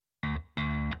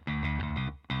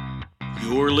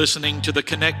You're listening to the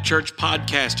Connect Church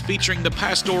podcast featuring the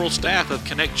pastoral staff of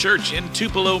Connect Church in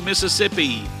Tupelo,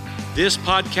 Mississippi. This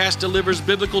podcast delivers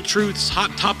biblical truths,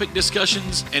 hot topic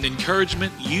discussions, and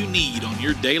encouragement you need on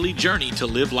your daily journey to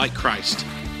live like Christ.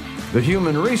 The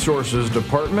Human Resources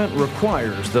Department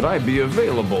requires that I be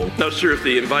available. Not sure if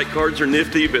the invite cards are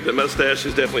nifty, but the mustache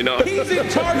is definitely not. He's in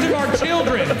charge of our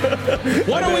children.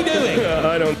 What are we doing?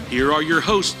 I don't. Here are your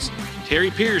hosts,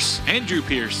 Terry Pierce, Andrew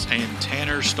Pierce, and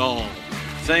Tanner Stahl.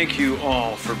 Thank you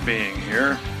all for being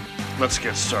here. Let's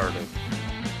get started.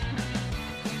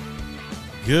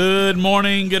 Good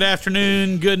morning, good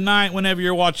afternoon, good night, whenever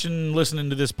you're watching,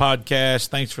 listening to this podcast.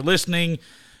 Thanks for listening,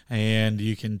 and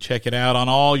you can check it out on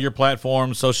all your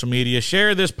platforms, social media.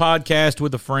 Share this podcast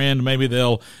with a friend. Maybe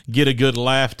they'll get a good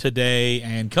laugh today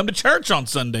and come to church on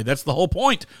Sunday. That's the whole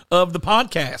point of the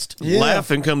podcast. Yeah.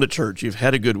 Laugh and come to church. You've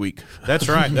had a good week. That's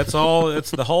right. That's all. That's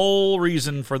the whole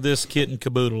reason for this kit and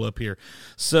caboodle up here.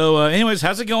 So, anyways,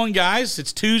 how's it going, guys?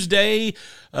 It's Tuesday.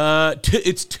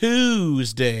 It's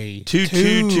Tuesday. Two.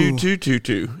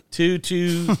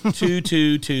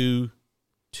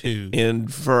 2.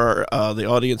 And for the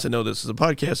audience, I know this is a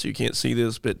podcast, so you can't see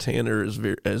this, but Tanner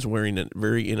is wearing a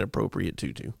very inappropriate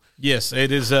tutu. Yes,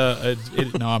 it is. No,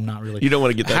 I'm not really. You don't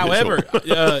want to get that. However,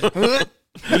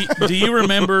 do you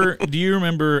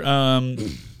remember?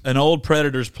 An old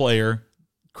Predators player,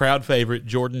 crowd favorite,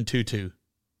 Jordan Tutu?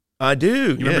 I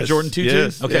do. You remember Jordan Tutu?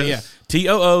 Yes, okay, yes.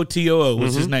 Yeah. Too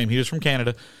was his name. He was from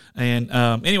Canada. And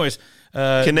anyways.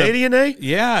 Canadian,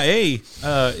 Yeah,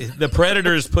 the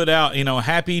Predators put out,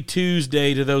 Happy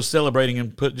Tuesday to those celebrating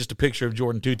and put just a picture of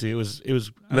Jordan Tutu. It was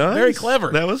nice. Very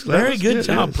clever. That was very good good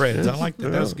job, yes, Preds. yes. I like that.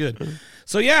 That was good.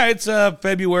 So, yeah, it's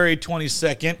February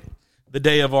 22nd, the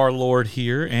day of our Lord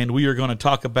here, and we are going to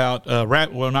talk about,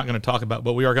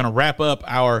 but we are going to wrap up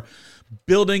our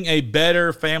Building a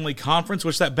Better Family Conference,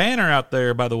 which that banner out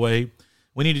there, by the way,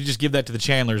 we need to just give that to the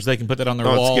Chandlers. They can put that on their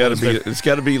wall. It's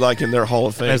got to be like in their Hall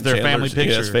of Fame as their Chandlers. family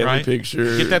picture. Yes, family right?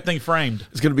 picture. Get that thing framed.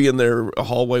 It's going to be in their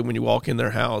hallway when you walk in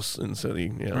their house, and so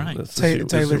right.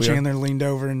 Taylor Chandler leaned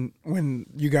over, and when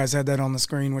you guys had that on the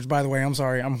screen, which by the way, I'm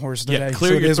sorry, I'm hoarse today. Yeah,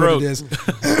 clear your throat. What it is.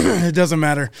 It doesn't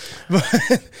matter.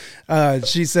 But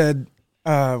she said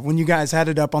when you guys had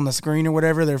it up on the screen or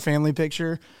whatever, their family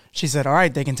picture. She said, all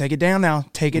right, they can take it down now.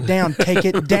 Take it down. Take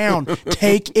it down.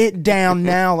 Take it down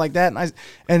now, like that.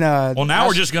 Well, now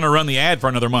we're just going to run the ad for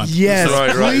another month. Yes,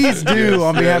 right. Please do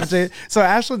on behalf of Taylor. So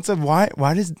Ashlyn said, why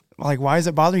does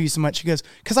it bother you so much? She goes,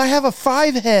 because I have a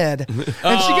 5 head.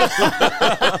 And she goes,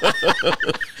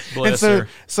 Bless and her.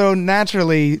 so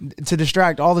naturally, to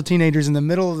distract all the teenagers in the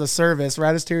middle of the service,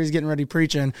 right as Terry's getting ready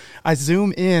preaching, I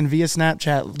zoom in via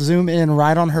Snapchat,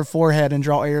 right on her forehead and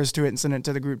draw arrows to it and send it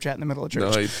to the group chat in the middle of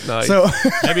church. Nice. So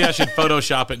Maybe I should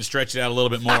Photoshop it and stretch it out a little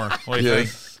bit more. What do you think?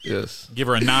 Yes. Give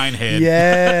her a 9 head.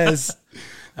 yes.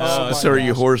 So are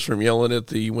you hoarse from yelling at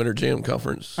the Winter Jam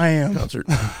Conference I am. concert?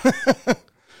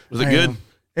 Was it good?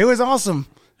 It was awesome.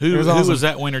 Who awesome. was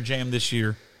at Winter Jam this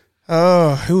year?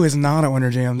 Oh, who is not at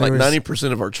Winter Jam? Like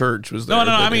 90% of our church was there.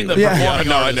 No. I mean the Yeah.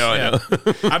 performing artists.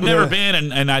 I know. I've never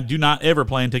been, and I do not ever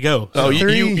plan to go. Oh,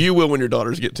 Three- you will when your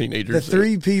daughters get teenagers. The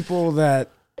 3 people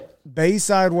that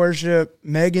Bayside Worship,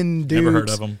 Megan Dukes, Never heard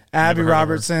of 'em. Abby Never heard of her.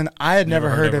 Robertson. I had never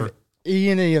heard of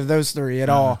any of those 3 at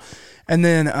all. And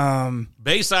then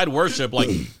Bayside Worship, like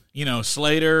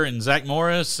Slater and Zach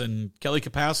Morris and Kelly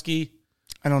Kapowski.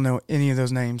 I don't know any of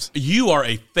those names. You are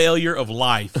a failure of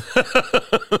life.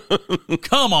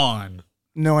 Come on.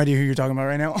 No idea who you're talking about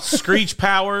right now. Screech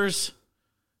Powers,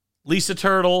 Lisa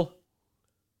Turtle,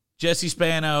 Jesse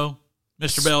Spano,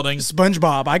 Mr. Belding.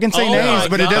 SpongeBob. I can say Oh, names, my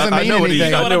but it God. doesn't I mean know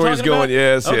anything. I know where he's talking going. about?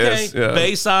 Yes, Okay. yes. Yeah.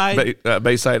 Bayside.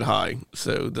 Bayside High.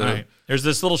 So All right. There's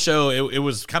this little show. It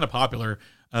was kind of popular.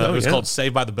 It was called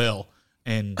Saved by the Bell.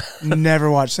 And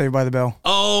Never watched Saved by the Bell.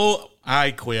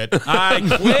 I quit.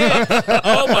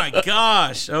 Oh my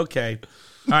gosh. Okay.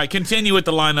 All right. Continue with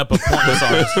the lineup of pointless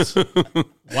artists.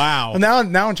 Wow. Well,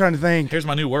 now I'm trying to think. Here's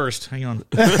my new worst. Hang on.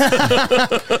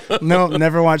 No,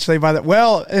 never watched Saved by the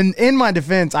Well, and in my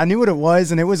defense, I knew what it was,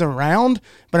 and it was around.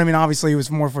 But I mean, obviously, it was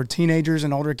more for teenagers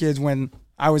and older kids when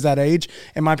I was that age,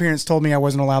 and my parents told me I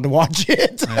wasn't allowed to watch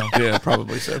it. yeah,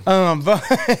 probably so. But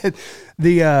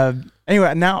the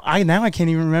anyway, now I can't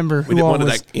even remember We who all didn't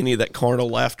was. want any of that carnal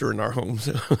laughter in our homes.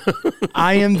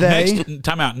 I am they.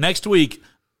 Time out. Next week,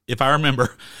 if I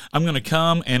remember, I'm going to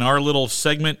come and our little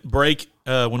segment break,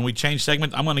 when we change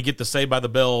segment, I'm going to get the Saved by the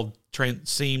Bell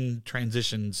scene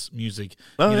transitions music.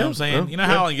 You know what I'm saying? You know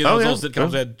how I get those little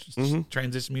sitcoms that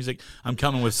transition music? I'm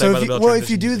coming with Saved by the Bell. If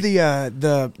you do music.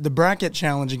 the bracket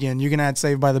challenge again, you can add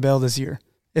Saved by the Bell this year.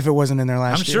 If it wasn't in there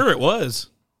last year, I'm sure it was.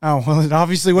 Oh, well, it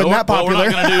obviously wasn't that popular.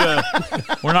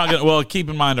 We're not going to well, keep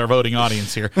in mind our voting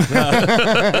audience here.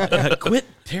 Quit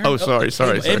tearing Oh, sorry.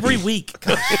 Every week.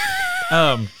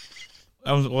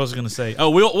 I was going to say,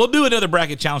 we'll do another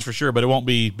bracket challenge for sure, but it won't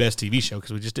be best TV show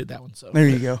because we just did that one. So There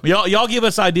you go. Y'all give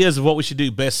us ideas of what we should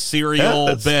do. Best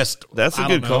cereal, that's a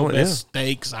good call. Best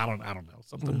steaks. I don't know.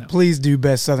 Something else. Please do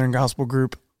best Southern Gospel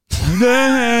group.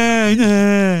 Anyways,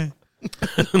 okay.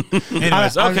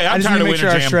 I'm I just tired need of to make Winter sure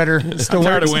our Jam. shredder still I'm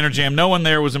tired of works. Winter Jam. No one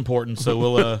there was important, so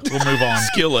we'll move on.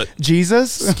 Skillet.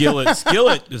 Jesus?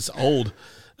 Skillet is old.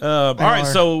 All right, are.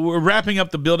 so we're wrapping up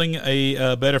the Building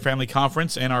a Better Family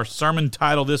Conference, and our sermon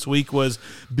title this week was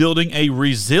Building a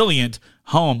Resilient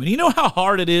Home. And you know how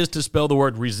hard it is to spell the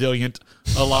word resilient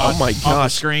a lot Oh my on the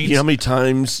gosh! screens? Do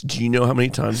you know how many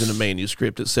times in a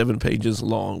manuscript that's 7 pages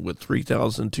long with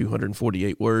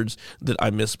 3,248 words that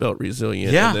I misspelled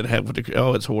resilient? Yeah. And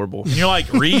then it's horrible. And you're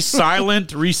like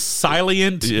resilient,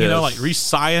 you know, like Yes.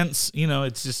 rescience. You know,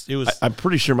 it's just, it was. I'm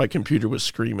pretty sure my computer was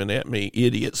screaming at me,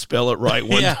 "Idiot! Spell it right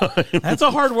one time." That's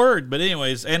a hard word. But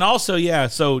anyways, and also,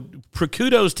 so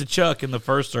kudos to Chuck in the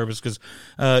first service because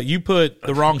you put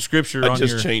the wrong scripture I on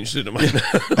just your. changed it in my You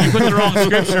put the wrong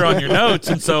scripture on your notes,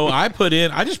 and so I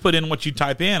just put in what you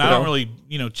type in. I don't really,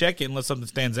 check it unless something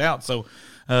stands out. So,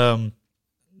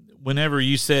 whenever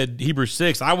you said Hebrews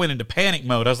 6, I went into panic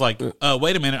mode. I was like,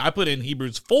 wait a minute, I put in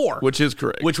Hebrews 4, which is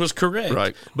correct. which was correct.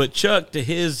 Right. But Chuck, to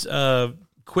his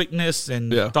quickness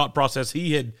and thought process,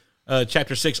 he had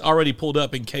chapter 6 already pulled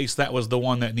up in case that was the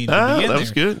one that needed to be in that there.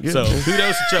 was good. So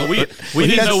kudos to Chuck. We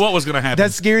didn't know what was going to happen.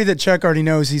 That's scary that Chuck already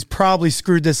knows he's probably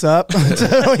screwed this up.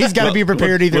 So he's got to be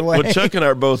prepared either way. Well, Chuck and I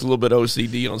are both a little bit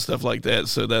OCD on stuff like that,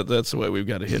 so that's the way we've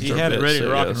got to hit. He our had it bets. ready to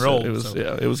So, rock and so roll, It was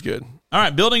so. it was good. All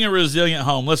right, building a resilient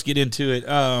home. Let's get into it.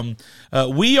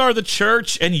 We are the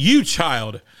church, and you,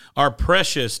 child, are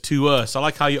precious to us. I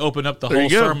like how you open up the whole you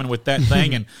go. sermon with that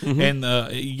thing, and and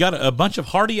you got a bunch of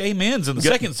hearty amens in the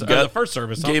the first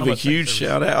service. I don't Gave know a about second huge service.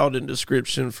 shout out and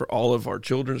description for all of our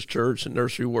children's church and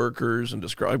nursery workers, and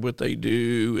describe what they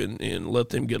do, and let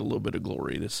them get a little bit of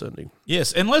glory this Sunday.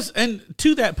 Yes, and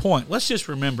to that point, let's just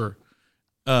remember,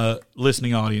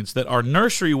 listening audience, that our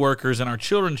nursery workers and our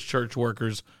children's church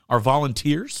workers are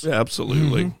volunteers.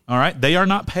 Absolutely, All right, they are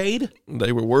not paid.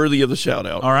 they were worthy of the shout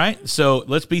out. All right, so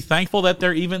let's be thankful that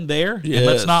they're even there, and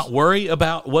let's Yes. not worry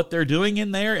about what they're doing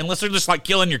in there, unless they're just like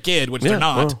killing your kid, which they're Yeah,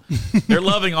 not. well. They're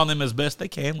loving on them as best they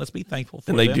can. Let's be thankful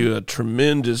for And they them. do a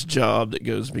tremendous job that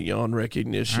goes beyond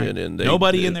recognition. Right. And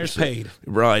Nobody in there's paid.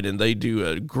 Right, and they do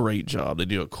a great job. They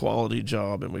do a quality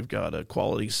job, and we've got a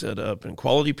quality setup and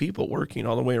quality people working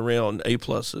all the way around.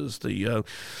 A-pluses.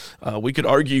 We could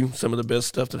argue some of the best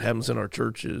stuff that happens in our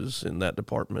churches in that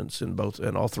departments in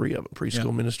all three of them,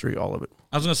 preschool ministry, all of it.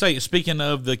 I was going to say, speaking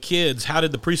of the kids, how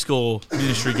did the preschool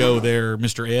ministry go there,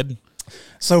 Mr. Ed?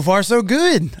 So far, so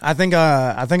good. I think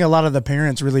a lot of the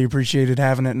parents really appreciated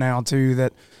having it now too.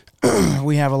 That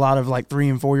we have a lot of like 3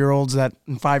 and 4-year-olds and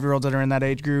 5-year-olds that are in that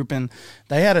age group, and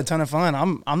they had a ton of fun.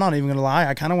 I'm not even gonna lie.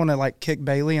 I kind of want to like kick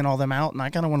Bailey and all them out, and I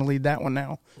kind of want to lead that one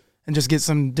now, and just get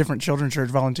some different children's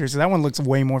church volunteers. So that one looks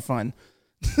way more fun.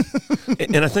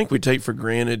 And I think we take for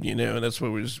granted, and that's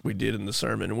what we did in the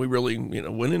sermon. And we really,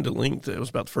 went into length. It was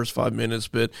about the first 5 minutes,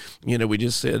 but, we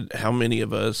just said how many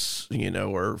of us,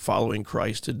 are following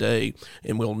Christ today,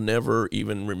 and we'll never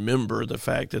even remember the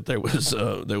fact that there was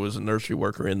a nursery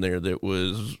worker in there that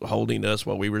was holding us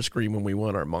while we were screaming we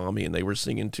want our mommy, and they were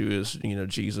singing to us,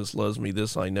 Jesus loves me,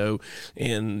 this I know,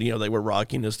 and they were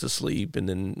rocking us to sleep, and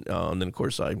then of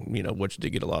course which did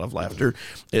get a lot of laughter,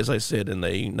 as I said, and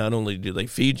they not only do they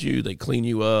feed you, they clean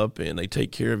you up, and they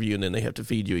take care of you, and then they have to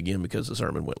feed you again because the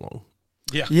sermon went long.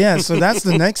 Yeah, so that's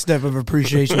the next step of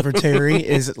appreciation for Terry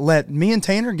is let me and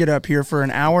Tanner get up here for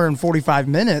an hour and 45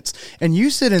 minutes, and you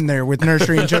sit in there with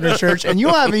nursery and children's church, and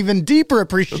you'll have even deeper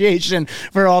appreciation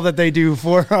for all that they do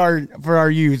for our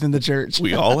youth in the church.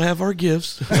 We all have our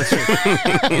gifts.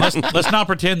 Let's not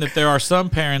pretend that there are some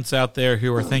parents out there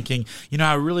who are thinking,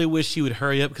 I really wish you would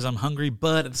hurry up because I'm hungry,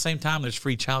 but at the same time, there's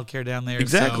free childcare down there.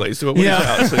 Exactly. So it works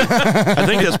out. So I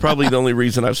think that's probably the only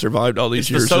reason I've survived all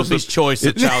these years. Sophie's choice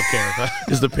of childcare.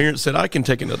 Is the parents said I can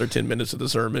take another 10 minutes of the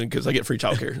sermon because I get free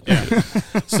childcare.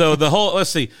 So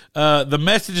let's see. The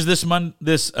message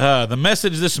the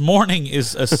message this morning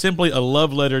is simply a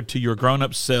love letter to your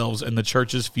grown-up selves and the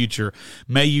church's future.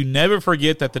 May you never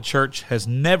forget that the church has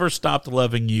never stopped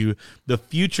loving you. The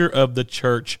future of the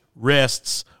church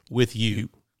rests with you.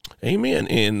 Amen.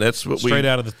 And that's what Straight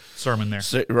out of the sermon there.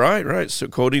 Right. So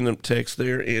quoting the text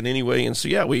there, and anyway, and so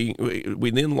yeah, we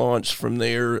then launched from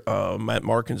there. Matt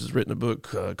Markins has written a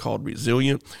book called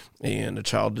Resilient, and a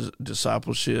child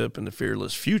discipleship and the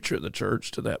fearless future of the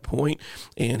church to that point.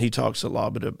 And he talks a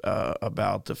lot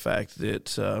about the fact that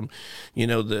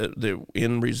that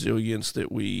in resilience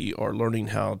that we are learning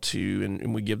how to,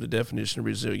 and we give the definition of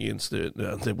resilience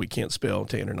that we can't spell,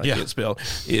 Tanner and I can't spell,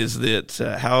 is that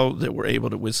how that we're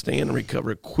able to withstand and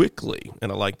recover quickly,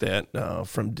 and I like that,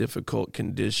 from difficult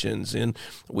conditions. And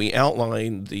we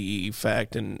outline the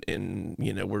fact, and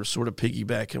we're sort of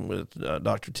piggybacking with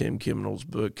Dr. Tim Kimmel's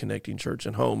book, Connecting Church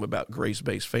and Home, about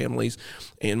grace-based families,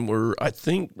 and we're, I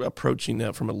think, approaching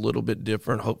that from a little bit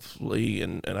different, hopefully,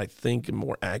 and I think a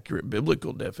more accurate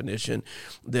biblical definition,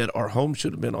 that our home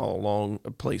should have been all along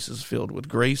places filled with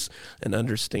grace, and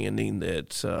understanding that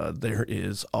there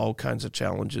is all kinds of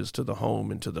challenges to the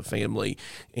home and to the family,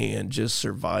 and just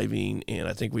surviving. And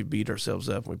I think we beat ourselves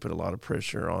up and we put a lot of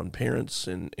pressure on parents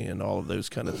and all of those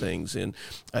kind of things. And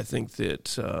I think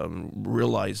that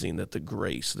realizing that the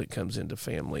grace that comes into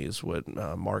family is what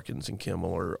Markins and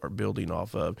Kimmel are building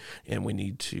off of, and we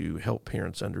need to help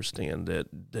parents understand that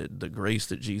the grace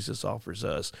that Jesus offers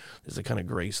us is the kind of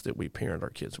grace that we parent our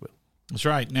kids with. That's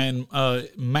right. And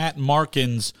Matt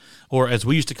Markins, or as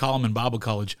we used to call him in Bible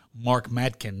college, Mark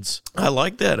Matkins. I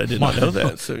like that. I did not know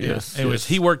that. So yes, Anyways,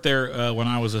 he worked there when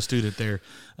I was a student there,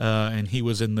 and he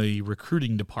was in the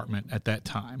recruiting department at that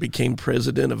time. Became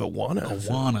president of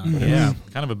Awana. Yeah,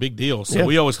 kind of a big deal. So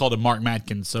we always called him Mark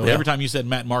Matkins. So every time you said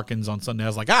Matt Markins on Sunday, I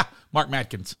was like, Mark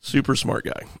Matkins. Super smart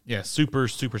guy. Yeah, super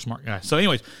smart guy. So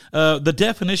anyways, the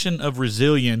definition of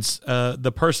resilience,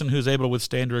 the person who's able to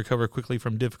withstand or recover quickly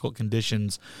from difficult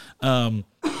conditions, that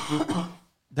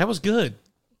was good.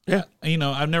 Yeah.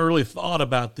 I've never really thought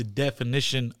about the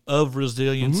definition of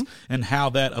resilience and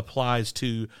how that applies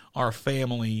to our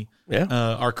family,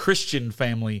 our Christian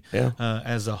family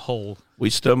as a whole.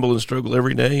 We stumble and struggle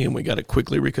every day, and we got to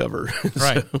quickly recover.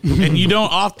 Right. And you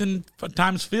don't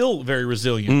oftentimes feel very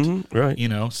resilient. Right.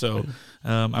 So,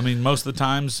 most of the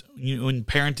times in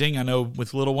parenting, I know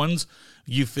with little ones,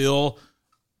 you feel...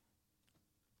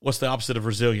 What's the opposite of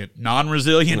resilient?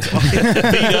 Non-resilient.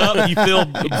 Beat up. You feel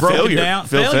broken down.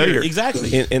 Failure.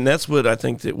 Exactly. And that's what I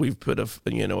think that we've put a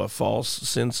false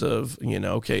sense of,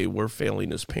 okay, we're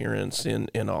failing as parents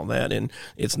and all that. And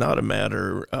it's not a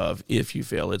matter of if you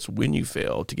fail, it's when you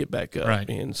fail to get back up. Right.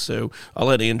 And so I'll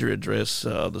let Andrew address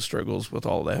the struggles with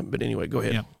all that. But anyway, go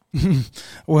ahead. Yeah.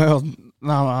 Well,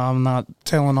 no, I'm not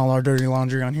telling all our dirty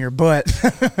laundry on here, but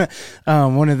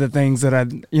one of the things that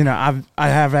I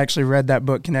have actually read that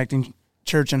book, Connecting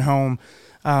Church and Home,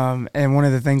 and one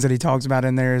of the things that he talks about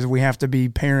in there is we have to be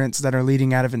parents that are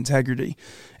leading out of integrity.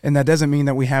 And that doesn't mean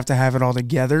that we have to have it all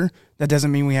together. That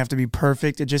doesn't mean we have to be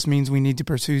perfect. It just means we need to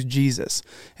pursue Jesus.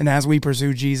 And as we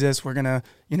pursue Jesus, we're going to,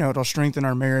 it'll strengthen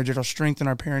our marriage. It'll strengthen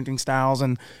our parenting styles,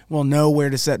 and we'll know where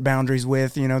to set boundaries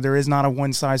with. There is not a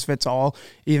one size fits all.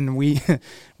 Even we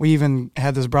even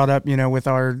had this brought up, with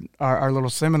our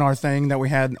little seminar thing that we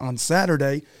had on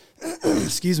Saturday,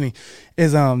 excuse me,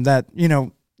 is that,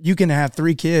 you can have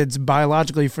 3 kids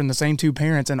biologically from the same 2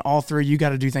 parents, and all 3 you got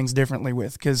to do things differently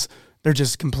with because they're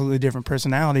just completely different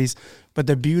personalities. But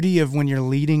the beauty of when you're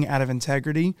leading out of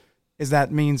integrity is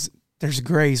that means there's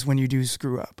grace when you do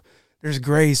screw up. There's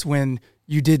grace when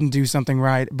you didn't do something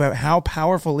right. But how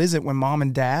powerful is it when mom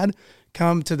and dad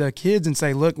come to the kids and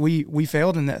say, look, we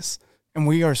failed in this and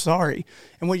we are sorry.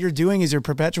 And what you're doing is you're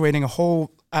perpetuating a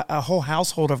whole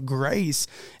household of grace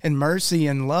and mercy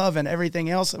and love and everything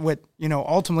else. What,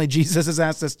 ultimately Jesus has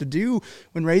asked us to do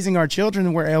when raising our children,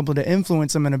 and we're able to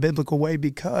influence them in a biblical way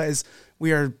because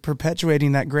we are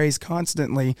perpetuating that grace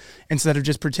constantly instead of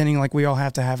just pretending like we all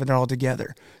have to have it all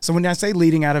together. So when I say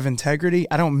leading out of integrity,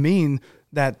 I don't mean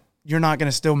that you're not going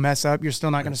to still mess up. You're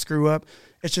still not going to screw up.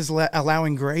 It's just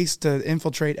allowing grace to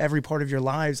infiltrate every part of your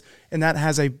lives. And that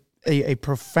has a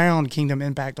profound kingdom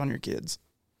impact on your kids.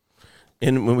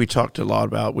 And when we talked a lot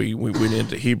about, we went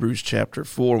into Hebrews chapter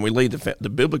 4, and we laid the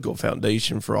biblical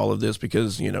foundation for all of this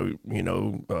because,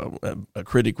 a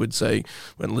critic would say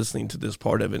when listening to this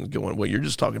part of it and going, well, you're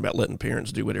just talking about letting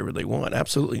parents do whatever they want.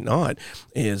 Absolutely not.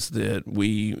 Is that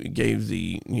we gave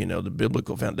the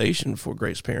biblical foundation for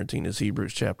grace parenting is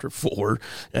Hebrews chapter 4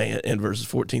 and verses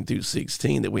 14 through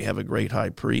 16, that we have a great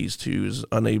high priest who is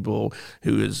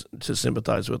to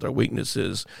sympathize with our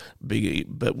weaknesses,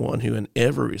 but one who in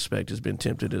every respect has been been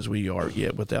tempted as we are,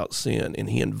 yet without sin. And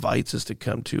he invites us to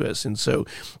come to us. And so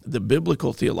the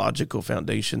biblical theological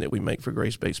foundation that we make for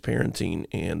grace-based parenting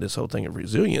and this whole thing of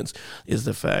resilience is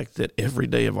the fact that every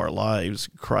day of our lives,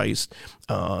 Christ,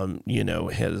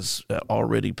 has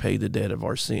already paid the debt of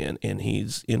our sin, and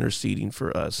he's interceding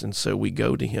for us. And so we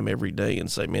go to him every day and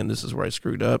say, man, this is where I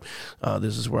screwed up.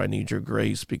 This is where I need your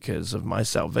grace. Because of my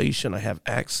salvation, I have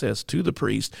access to the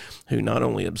priest who not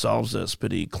only absolves us,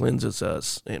 but he cleanses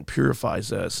us and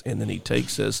purifies us, and then he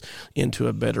takes us into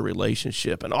a better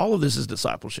relationship. And all of this is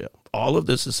discipleship. All of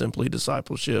this is simply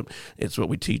discipleship. It's what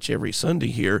we teach every Sunday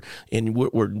here. And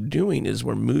what we're doing is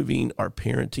we're moving our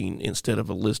parenting instead of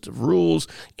a list of rules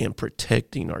and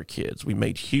protecting our kids. We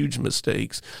made huge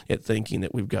mistakes at thinking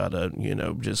that we've got to,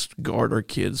 just guard our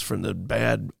kids from the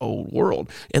bad old world.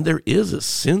 And there is a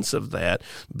sense of that,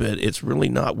 but it's really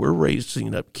not. We're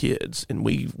raising up kids, and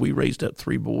we raised up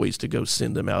 3 boys to go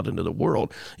send them out into the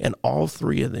world. And all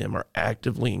 3 of them are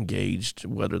actively engaged,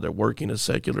 whether they're working a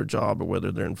secular job or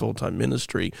whether they're in full-time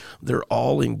ministry. They're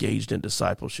all engaged in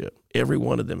discipleship. Every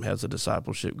one of them has a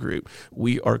discipleship group.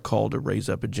 We are called to raise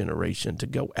up a generation to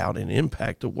go out and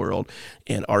impact the world.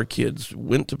 And our kids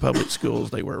went to public schools.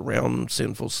 They were around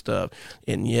sinful stuff.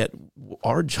 And yet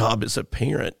our job as a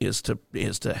parent is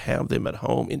to have them at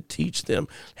home and teach them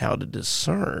how to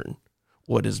discern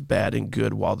what is bad and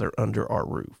good while they're under our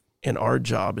roof. And our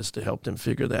job is to help them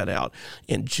figure that out.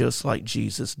 And just like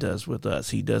Jesus does with us,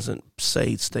 he doesn't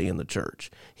say stay in the church.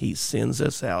 He sends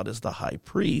us out as the high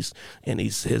priest, and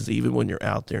he says, even when you're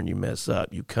out there and you mess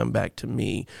up, you come back to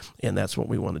me. And that's what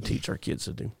we want to teach our kids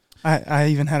to do. I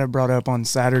even had it brought up on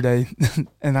Saturday,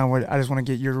 and I just want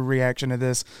to get your reaction to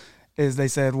this, is they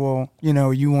said, well,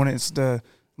 you want us to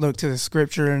look to the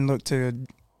scripture and look to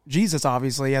Jesus,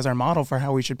 obviously, as our model for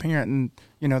how we should parent. And,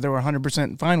 they were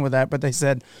 100% fine with that, but they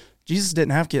said, Jesus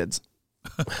didn't have kids.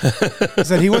 He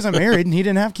said he wasn't married and he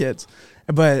didn't have kids.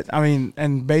 But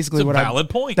and basically point.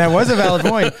 That was a valid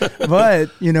point. But,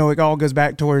 it all goes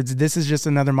back towards this is just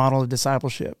another model of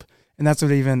discipleship. And that's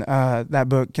what even that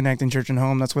book, Connecting Church and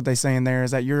Home, that's what they say in there,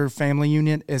 is that your family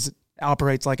unit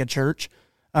operates like a church.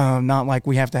 Not like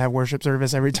we have to have worship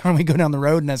service every time we go down the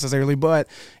road necessarily, but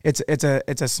it's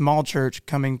a small church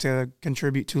coming to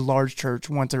contribute to large church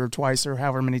once or twice or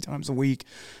however many times a week.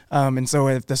 And so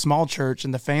if the small church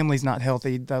and the family's not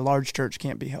healthy, the large church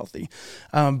can't be healthy.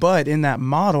 But in that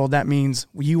model, that means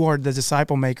you are the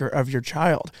disciple maker of your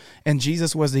child. And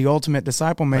Jesus was the ultimate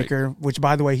disciple maker, right. Which,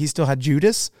 by the way, he still had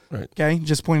Judas. Right. Okay,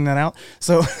 just pointing that out.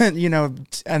 So,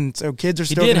 and so kids are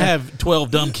still... He did have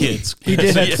 12 dumb kids. He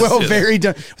did have 12 very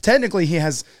dumb... Technically, he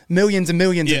has millions and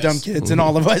millions of dumb kids in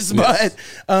all of us, but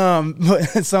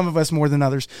some of us more than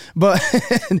others. But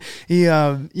he,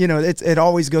 it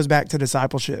always goes back to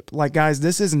discipleship. Like, guys,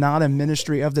 this is not a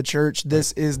ministry of the church.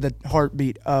 This is the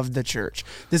heartbeat of the church.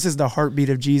 This is the heartbeat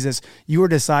of Jesus. You are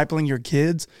discipling your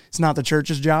kids. It's not the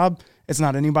church's job. It's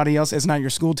not anybody else. It's not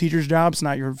your school teacher's job. It's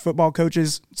not your football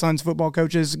coach's, son's football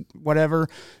coach's, whatever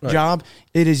job.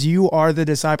 It is you are the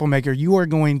disciple maker. You are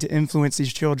going to influence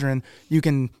these children. You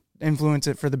can influence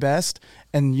it for the best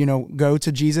and, go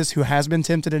to Jesus, who has been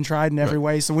tempted and tried in every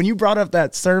way. So when you brought up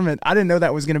that sermon, I didn't know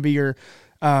that was going to be your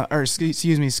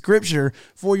scripture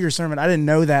for your sermon. I didn't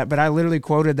know that, but I literally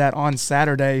quoted that on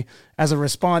Saturday as a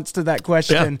response to that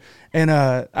question. Yeah. And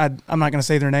I'm not going to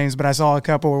say their names, but I saw a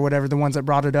couple or whatever, the ones that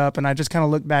brought it up, and I just kind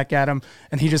of looked back at him,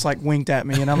 and he just winked at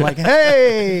me, and I'm like,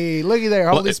 hey, looky there,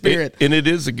 Holy Spirit. And it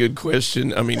is a good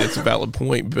question. I mean, it's a valid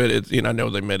point, but I know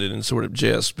they meant it in sort of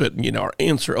jest, but our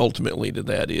answer ultimately to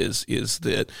that is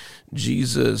that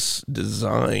Jesus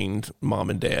designed mom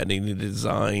and dad, and he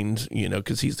designed,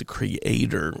 because he's the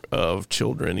creator of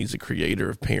children, he's the creator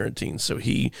of parenting, so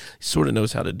he sort of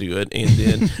knows how to do it. And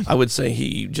then I would say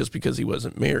he, just because he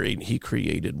wasn't married, he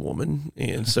created woman,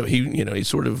 and so he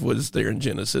sort of was there in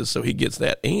Genesis, so he gets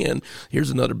that. And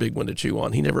here's another big one to chew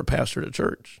on: he never pastored a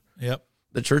church. Yep.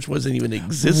 The church wasn't even in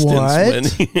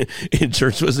existence when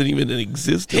church wasn't even in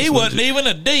existence. He wasn't even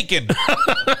a deacon.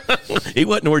 He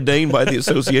wasn't ordained by the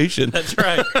association. That's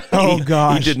right.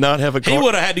 Gosh. He did not have a car. He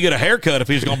would have had to get a haircut if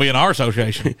he was going to be in our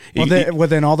association.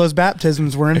 Then all those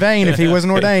baptisms were in vain if he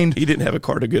wasn't ordained. He didn't have a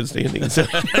card of good standing.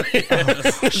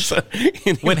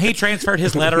 When he transferred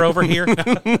his letter over here.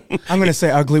 I'm going to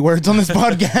say ugly words on this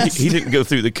podcast. He didn't go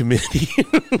through the committee.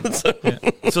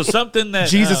 So something that...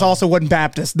 Jesus also wasn't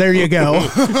Baptist. There you go.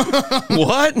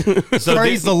 What? So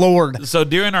praise the Lord. So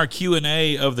during our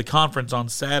Q&A of the conference on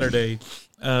Saturday,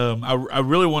 I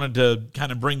really wanted to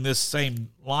kind of bring this same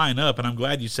line up, and I'm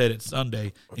glad you said it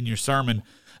Sunday in your sermon.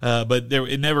 But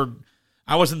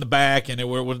I was in the back, and it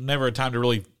was never a time to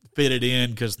really fit it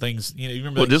in because things, you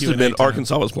remember. Well, this has been time?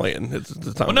 Arkansas was playing at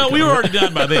the time. Well, no, we were already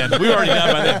done by then.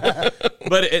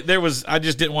 But I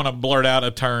just didn't want to blurt out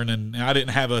a turn, and I didn't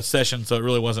have a session, so it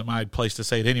really wasn't my place to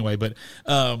say it anyway. But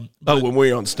when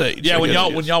we were on stage, yeah, when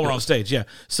y'all were on stage, yeah.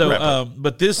 So,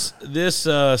 but this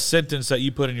sentence that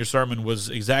you put in your sermon was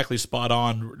exactly spot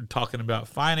on, talking about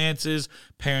finances,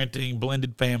 parenting,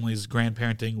 blended families,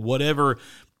 grandparenting, whatever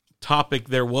topic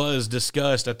there was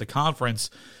discussed at the conference.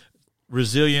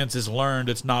 Resilience is learned.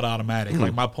 It's not automatic.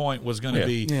 Like my point was going to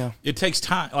be, it takes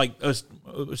time. Like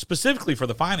specifically for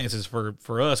the finances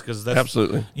for us, because that's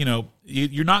absolutely.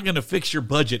 You're not going to fix your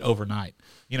budget overnight.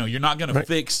 You're not going to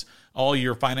fix all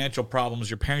your financial problems,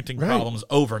 your parenting problems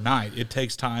overnight. It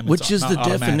takes time. Which is the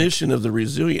automatic. definition of the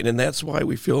resilient. And that's why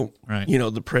we feel,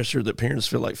 the pressure that parents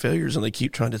feel like failures, and they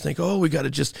keep trying to think, we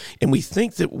got to and we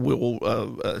think that we'll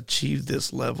achieve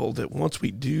this level, that once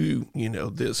we do,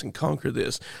 this and conquer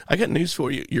this. I got news for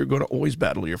you. You're going to always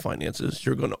battle your finances.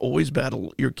 You're going to always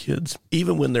battle your kids,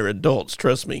 even when they're adults.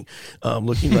 Trust me,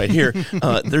 looking right here,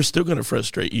 they're still going to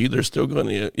frustrate you. They're still going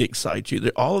to excite you.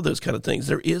 All of those kind of things.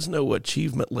 There is no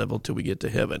achievement level till we get to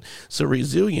heaven. So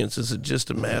resilience is just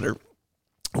a matter.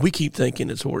 We keep thinking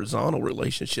it's horizontal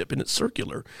relationship, and it's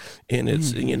circular, and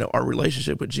it's our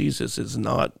relationship with Jesus is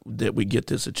not that we get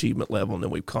this achievement level and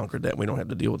then we've conquered that and we don't have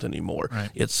to deal with it anymore.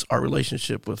 It's our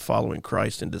relationship with following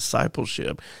Christ, and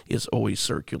discipleship is always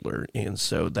circular, and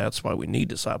so that's why we need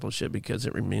discipleship, because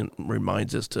it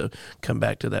reminds us to come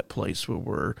back to that place where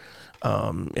we're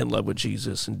in love with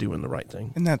Jesus and doing the right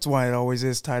thing. And that's why it always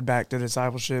is tied back to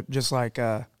discipleship, just like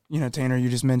Tanner, you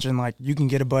just mentioned, like, you can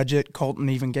get a budget. Colton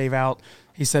even gave out,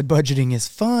 he said budgeting is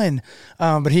fun,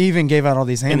 but he even gave out all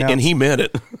these handouts. And he meant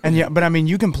it. But I mean,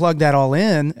 you can plug that all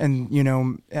in and,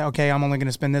 okay, I'm only going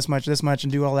to spend this much,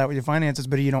 and do all that with your finances,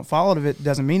 but if you don't follow it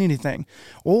doesn't mean anything.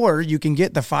 Or you can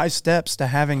get the 5 steps to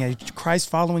having a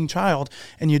Christ-following child,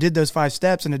 and you did those 5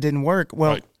 steps and it didn't work.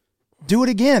 Well, do it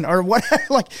again, or what?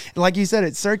 like you said,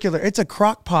 it's circular. It's a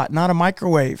crock pot, not a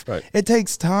microwave. It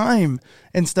takes time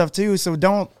and stuff too. So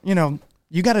don't,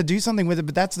 you got to do something with it.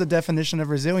 But that's the definition of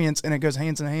resilience, and it goes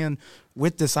hand in hand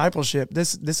with discipleship.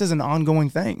 This is an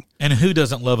ongoing thing. And who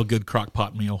doesn't love a good crock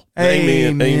pot meal?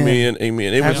 Amen.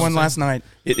 I had one last night.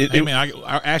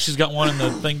 Ashley's got one in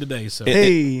the thing today. So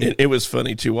it was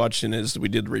funny too, watching as we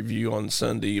did the review on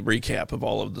Sunday, recap of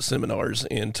all of the seminars,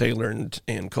 and Taylor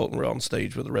and Colton were on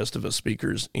stage with the rest of us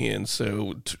speakers. And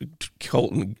so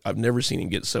Colton, I've never seen him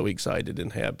get so excited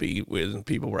and happy when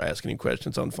people were asking him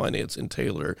questions on finance, and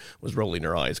Taylor was rolling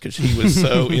her eyes because she was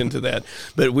so into that.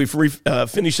 But we've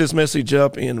finished this message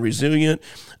up in resilient.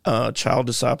 Child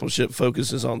discipleship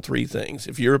focuses on 3 things.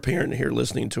 If you're a parent here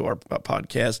listening to our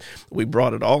podcast, we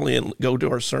brought it all in. Go to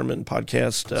our sermon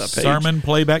podcast page. Sermon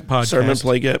Playback Podcast. Sermon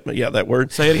Playback, that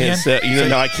word. Say it again. So,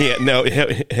 no, I can't. No,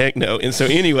 heck no. And so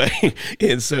anyway,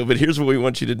 but here's what we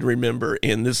want you to remember,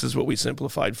 and this is what we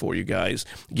simplified for you guys.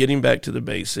 Getting back to the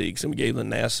basics, and we gave the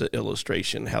NASA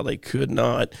illustration, how they could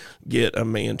not get a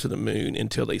man to the moon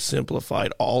until they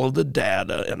simplified all of the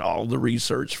data and all the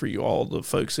research for you, all the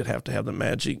folks that have to have the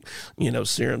magic,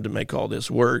 serum to make all this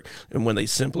work. And when they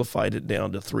simplified it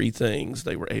down to 3 things,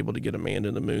 they were able to get a man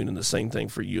to the moon. And the same thing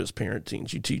for you as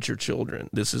parentings. You teach your children.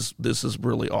 This is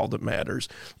really all that matters,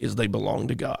 is they belong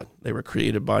to God. They were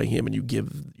created by Him, and you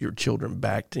give your children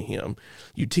back to Him.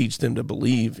 You teach them to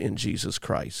believe in Jesus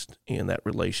Christ and that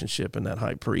relationship and that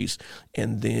high priest.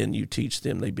 And then you teach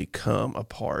them, they become a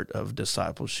part of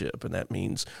discipleship. And that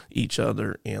means each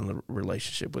other and the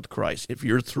relationship with Christ. If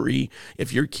your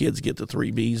kids get the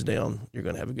 3 B's down, you're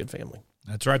going to have a good family.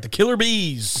 That's right. The Killer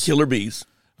Bees. Killer Bees.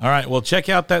 All right. Well, check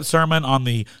out that sermon on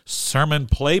the Sermon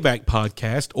Playback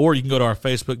Podcast, or you can go to our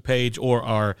Facebook page or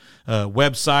our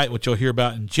website, which you'll hear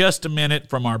about in just a minute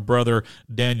from our brother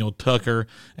Daniel Tucker,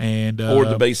 and or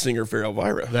the bass singer for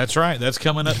Elvira. That's right. That's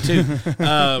coming up too.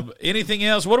 Anything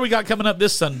else? What do we got coming up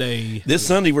this Sunday? This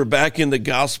Sunday we're back in the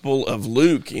Gospel of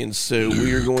Luke, and so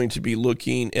we are going to be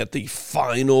looking at the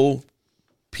final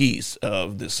piece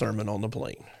of the Sermon on the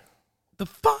Plain. The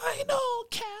final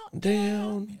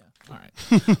countdown. Yeah. All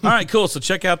right. All right, cool. So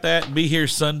check out that. Be here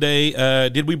Sunday.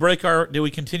 Did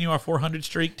we continue our 400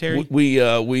 streak, Terry? We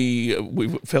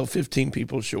fell 15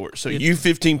 people short. So you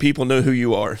 15 people know who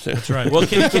you are. So. That's right. Well,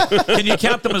 can you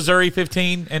count the Missouri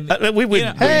 15? And we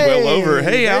went well over.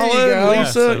 Hey, Alan,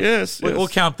 Lisa. Yes. We'll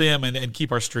count them and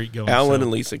keep our streak going. Alan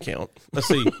and Lisa count. Let's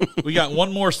see. We got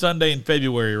one more Sunday in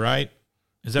February, right?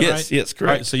 Is that right? Yes,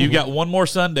 correct. Right, so you got one more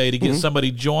Sunday to get somebody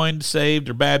joined, saved,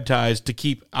 or baptized to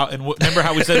keep out. And remember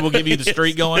how we said we'll give you the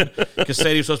streak going? Because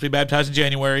Sadie was supposed to be baptized in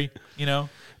January,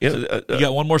 Yeah, You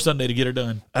got one more Sunday to get her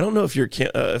done. I don't know if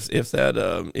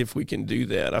if we can do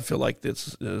that. I feel like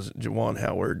that's Juwan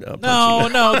Howard.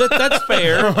 That's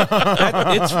fair.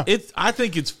 I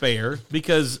think it's fair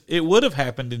because it would have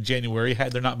happened in January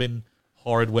had there not been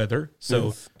horrid weather.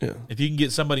 So if you can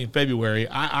get somebody in February,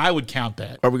 I would count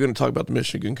that. Are we going to talk about the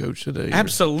Michigan coach today?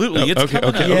 Absolutely. It's coming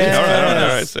up. Okay. All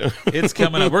right. So. It's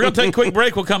coming up. We're going to take a quick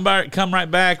break. We'll come right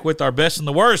back with our best and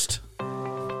the worst.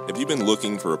 Have you been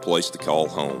looking for a place to call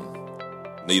home?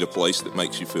 Need a place that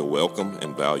makes you feel welcome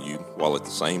and valued while at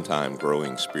the same time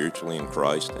growing spiritually in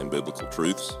Christ and biblical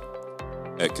truths?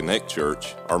 At Connect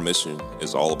Church, our mission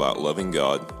is all about loving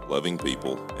God, loving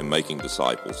people, and making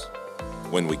disciples.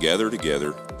 When we gather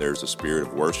together, there's a spirit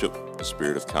of worship, a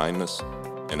spirit of kindness,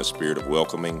 and a spirit of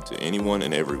welcoming to anyone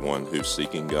and everyone who's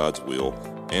seeking God's will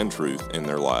and truth in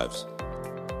their lives.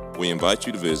 We invite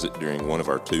you to visit during one of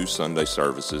our 2 Sunday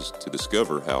services to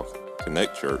discover how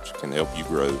Connect Church can help you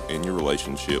grow in your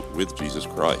relationship with Jesus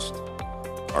Christ.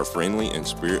 Our friendly and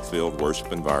spirit-filled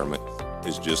worship environment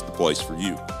is just the place for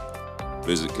you.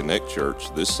 Visit Connect Church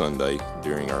this Sunday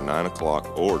during our 9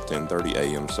 o'clock or 10:30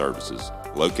 a.m. services,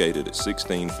 located at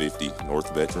 1650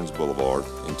 North Veterans Boulevard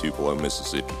in Tupelo,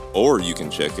 Mississippi. Or you can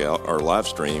check out our live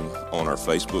stream on our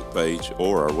Facebook page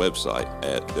or our website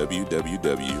at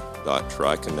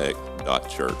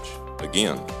www.triconnect.church.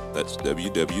 Again, that's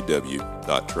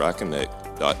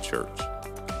www.triconnect.church.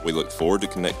 We look forward to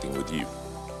connecting with you.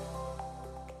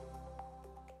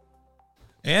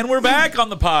 And we're back on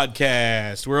the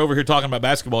podcast. We're over here talking about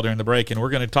basketball during the break, and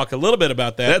we're going to talk a little bit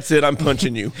about that. That's it. I'm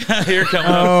punching you. Here comes.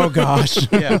 Oh, gosh.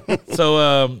 Yeah.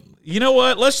 So, you know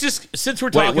what? Let's just, since we're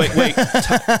talking. Wait.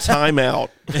 Time out.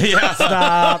 Yeah.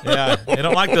 Stop. Yeah. They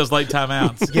don't like those late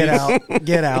timeouts. Get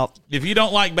out. If you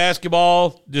don't like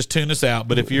basketball, just tune us out.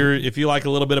 But if you like a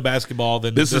little bit of basketball,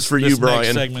 then this is for you, Brian.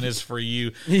 Next segment is for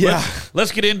you. Yeah.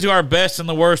 Let's get into our best and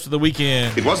the worst of the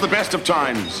weekend. It was the best of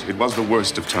times. It was the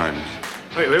worst of times.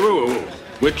 Wait.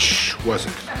 Which was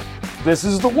it? This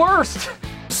is the worst.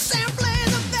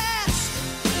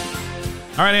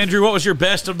 All right, Andrew, what was your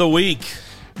best of the week?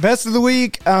 Best of the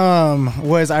week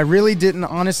was I really didn't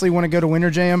honestly want to go to Winter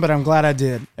Jam, but I'm glad I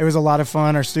did. It was a lot of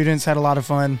fun. Our students had a lot of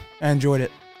fun. I enjoyed it.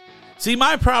 See,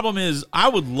 my problem is I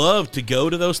would love to go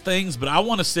to those things, but I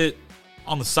want to sit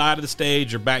on the side of the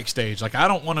stage or backstage. Like, I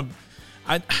don't want to –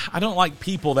 I don't like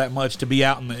people that much to be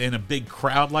out in a big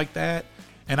crowd like that.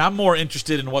 And I'm more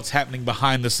interested in what's happening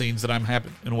behind the scenes than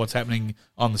in what's happening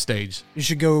on the stage. You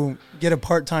should go get a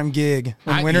part-time gig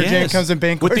when Winter Jam comes in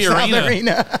Banquet with the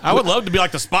arena. I would love to be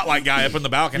like the spotlight guy up in the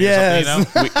balcony Yes. or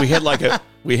something, you know?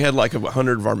 we had like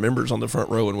 100 of our members on the front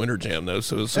row in Winter Jam, though,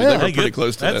 so they were pretty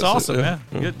close to that. That's awesome, man.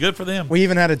 Good for them. We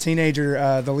even had a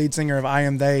teenager, the lead singer of I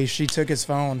Am They. She took his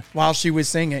phone while she was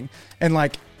singing and,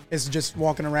 like, is just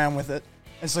walking around with it.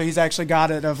 And so he's actually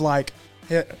got it of, like,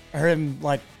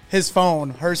 his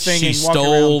phone, her singing. She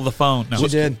stole the phone. No. She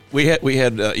did. We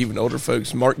had even older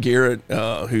folks. Mark Garrett,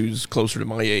 who's closer to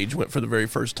my age, went for the very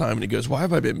first time, and he goes, "Why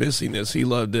have I been missing this?" He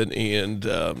loved it, and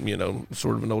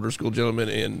sort of an older school gentleman.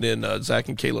 And then Zach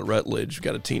and Kayla Rutledge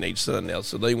got a teenage son now,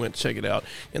 so they went to check it out,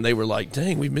 and they were like,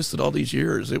 "Dang, we missed it all these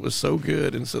years. It was so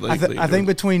good." And so I think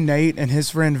between Nate and his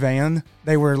friend Van,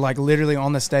 they were like literally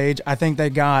on the stage. I think they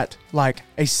got like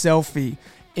a selfie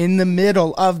in the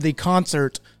middle of the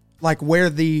concert, like where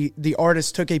the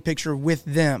artist took a picture with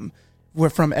them.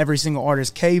 We're from every single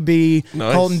artist. KB,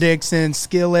 nice. Colton Dixon,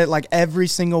 Skillet, like every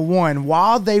single one,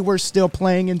 while they were still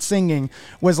playing and singing,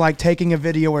 was like taking a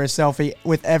video or a selfie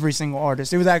with every single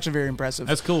artist. It was actually very impressive.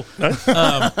 That's cool.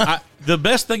 The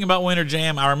best thing about Winter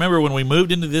Jam, I remember when we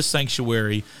moved into this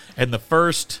sanctuary and the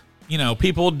first...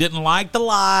 people didn't like the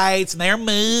lights and they're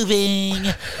moving.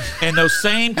 And those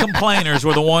same complainers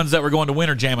were the ones that were going to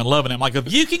Winter Jam and loving it. I'm like,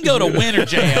 if you can go to Winter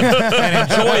Jam and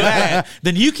enjoy that,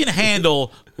 then you can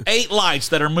handle 8 lights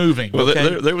that are moving. Well,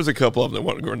 okay? there was a couple of them that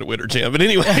wanted to go into Winter Jam. But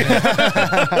anyway.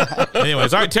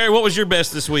 Anyways, all right, Terry, what was your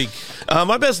best this week?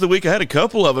 My best of the week, I had a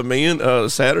couple of them, man.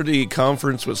 Saturday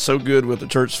conference was so good with the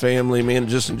church family, man.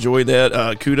 Just enjoyed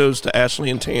that. Kudos to Ashley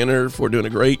and Tanner for doing a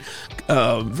great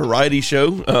variety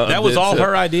show. That was all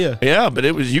her idea. Yeah, but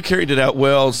you carried it out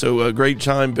well, so a great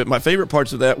time. But my favorite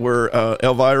parts of that were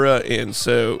Elvira, and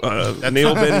so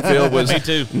Neil Benfield was Me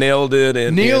too. nailed it.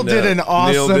 And Neil did an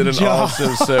awesome job.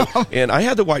 So So, and I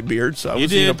had the white beard, so I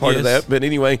was part of that. But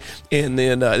anyway, and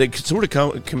then it sort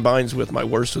of combines with my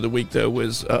worst of the week, though,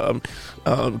 was, of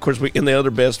course, and the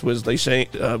other best was they sang,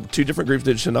 two different groups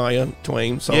did Shania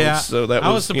Twain songs. Yeah, so that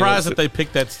I was surprised that they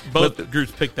picked that. Both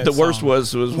groups picked that. The song. worst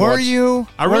was were you?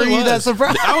 I really were you was. that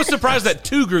surprised? I was surprised that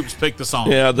two groups picked the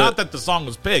song. Yeah, not that the song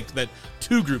was picked. That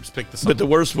two groups picked the song. But the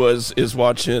worst is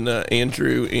watching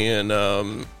Andrew and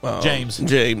James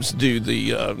do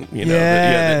the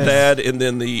that, and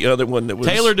then the other one that was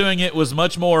Taylor doing it was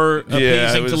much more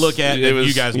appeasing to look at than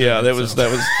you guys. Yeah, that was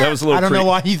a little. I don't know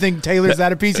why you think Taylor's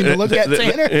that appeasing to look at,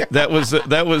 Tanner. That was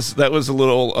a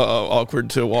little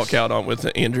awkward to walk out on with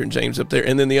Andrew and James up there,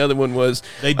 and then the other one was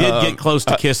they did get close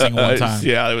to kissing one time.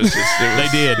 Yeah, it was just they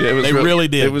did. They really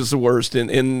did. It was the worst,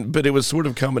 but it was sort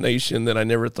of a combination that I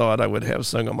never thought I would have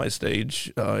sung on my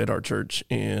stage at our church,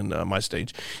 and my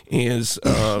stage is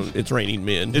It's Raining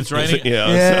Men. It's Raining. Yeah.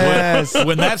 Yes. So,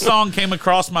 when that song came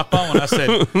across my phone, I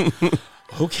said,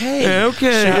 okay.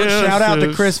 Shout out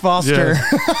to Chris Foster.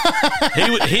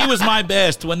 Yeah. He was my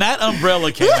best. When that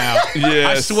umbrella came out,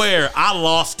 I swear, I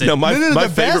lost it. No, my the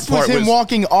favorite best part was him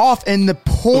walking off and the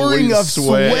pouring of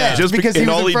sweat. Just because he was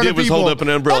all in he front did of was people. hold up an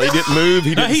umbrella. He didn't move.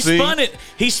 He didn't sing.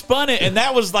 He spun it, and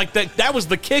that was like that was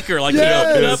the kicker. Like Yes.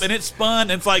 he opened up and it spun.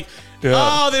 And it's like,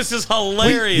 oh, this is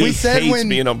hilarious. We said hates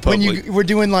being on when public. you were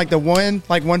doing like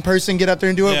one person get up there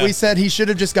and do it, Yeah. we said he should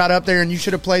have just got up there and you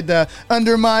should have played the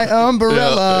Under My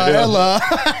Umbrella Ella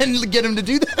and get him to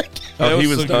do that. Oh, he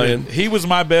was so dying. good. He was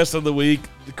my best of the week.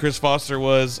 Chris Foster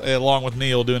was, along with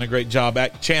Neil, doing a great job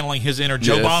at channeling his inner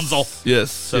Joe Bonzel. Yes,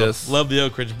 So yes. love the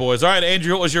Oak Ridge boys. All right,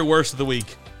 Andrew, what was your worst of the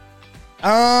week?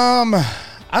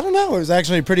 I don't know. It was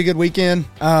actually a pretty good weekend.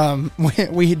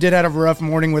 We did have a rough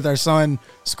morning with our son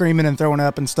screaming and throwing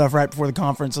up and stuff right before the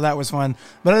conference, so that was fun.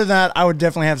 But other than that, I would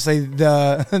definitely have to say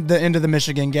the end of the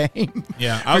Michigan game.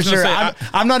 Yeah, I was for gonna sure. say,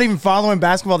 I'm not even following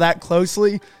basketball that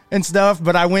closely and stuff,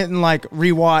 but I went and like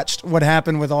rewatched what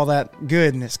happened with all that.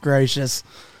 Goodness gracious.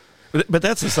 But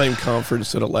that's the same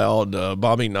conference that allowed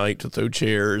Bobby Knight to throw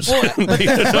chairs. But at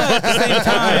the same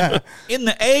time, in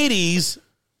the 80s,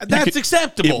 that's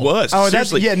acceptable. It was. Oh, that's,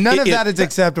 Seriously. none of that is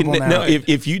acceptable now. No,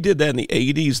 if you did that in the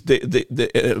 80s,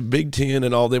 the Big Ten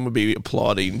and all them would be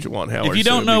applauding Juwan Howard. If you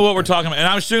don't know what we're talking about, and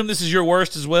I assume this is your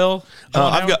worst as well,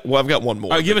 I've got one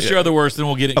more. All right, give us your other worst, then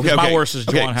we'll get it. Okay, My worst is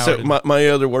Juwan Howard. So my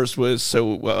other worst was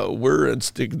we're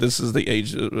at this is the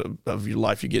age of your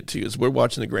life you get to is we're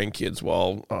watching the grandkids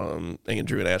while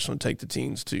Andrew and Ashlyn take the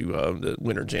teens to the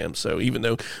winter jam. So even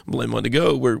though Lynn wanted to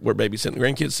go, we're babysitting the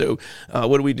grandkids. So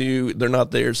what do? They're not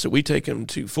there, so we take them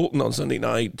to Fulton on Sunday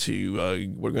night.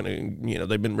 We're gonna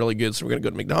they've been really good, so we're gonna go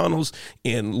to McDonald's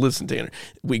and listen, Tanner.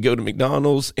 We go to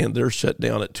McDonald's and they're shut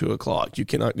down at 2:00. You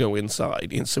cannot go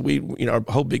inside, and so our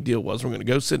whole big deal was we're going to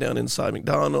go sit down inside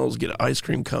McDonald's, get an ice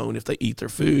cream cone if they eat their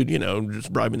food,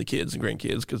 just bribing the kids and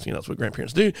grandkids because that's what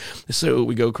grandparents do. So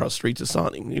we go across the street to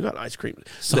Sonic. You got ice cream.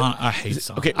 I hate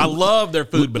Sonic. Okay, I love their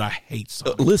food, but I hate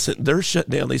Sonic. Listen, they're shut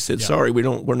down. They said, sorry,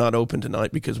 we're not open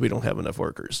tonight because we don't have enough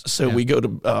workers. So we go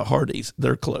to Hardee's.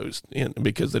 They're closed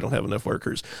because they don't have enough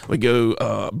workers. We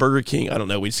go Burger King. I don't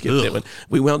know. We skipped that one.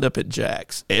 We wound up at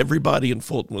Jack's. Everybody in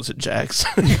Fulton was at Jack's.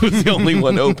 It was the only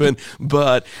one open,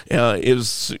 but it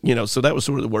was, so that was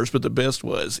sort of the worst. But the best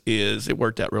is it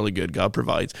worked out really good. God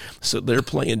provides. So they're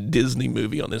playing Disney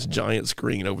movie on this giant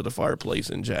screen over the fireplace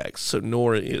in Jack's. So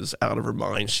Nora is out of her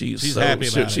mind. She's happy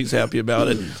about it. She's happy about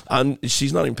it.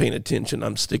 She's not even paying attention.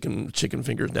 I'm sticking chicken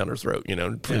fingers down her throat,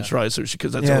 French fries,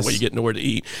 because that's the only way you get Nora to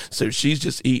eat. So she's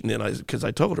just eating it. Because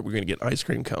I told her we're going to get ice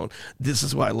cream cone. This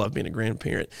is why I love being a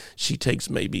grandparent. She takes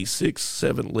maybe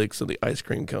 6-7 licks of the ice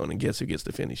cream cone, and guess who gets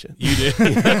to finish it? You did.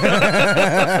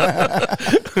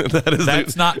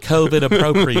 That's not COVID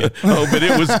appropriate. Oh, but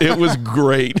it was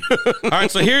great. All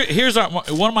right, so here's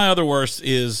one of my other worsts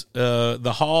is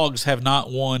the Hogs have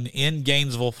not won in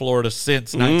Gainesville, Florida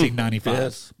since 1995.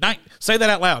 Yes. Say that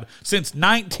out loud. Since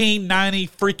 1990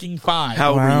 freaking 5.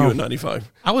 How old were you in 95?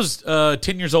 I was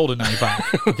 10 years old in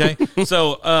 95. Okay,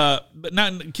 so but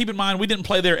now keep in mind we didn't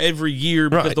play there every year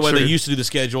because the way they used to do the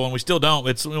schedule, and we still don't.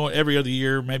 It's every other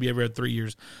year, maybe every other 3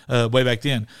 years, way back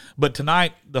then. But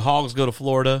tonight the Hogs go to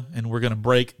Florida, and we're going to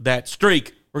break that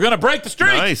streak. We're going to break the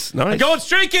streak. Nice. We're going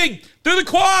streaking through the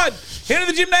quad into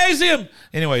the gymnasium.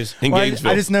 Anyways, in Gainesville.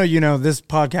 I just know, this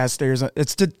podcast airs.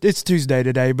 It's Tuesday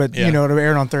today, but it'll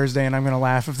air on Thursday, and I'm going to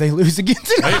laugh if they lose again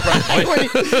tonight.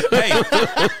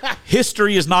 Hey,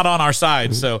 history is not on our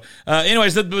side. So,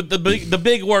 anyways, the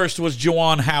big worst was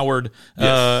Juwan Howard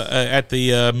at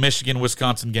the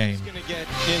Michigan-Wisconsin game. He's going to get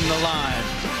in the line.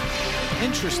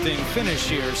 interesting finish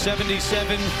here.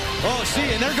 77. Oh, see,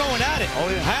 and they're going at it. Oh,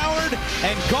 yeah. Howard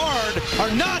and Guard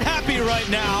are not happy right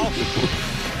now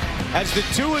as the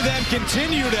two of them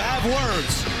continue to have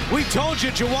words. We told you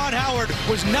Juwan Howard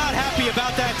was not happy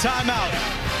about that timeout.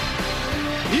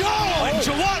 And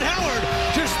Juwan Howard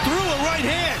just threw a right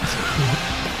hand.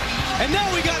 And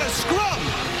now we got a scrum.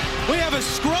 We have a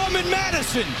scrum in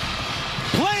Madison.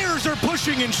 Players are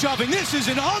pushing and shoving. This is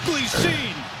an ugly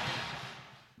scene.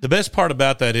 The best part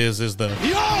about that is the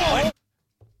whoa!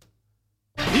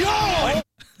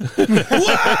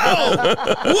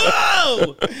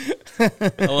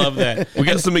 I love that. We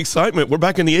got some excitement. We're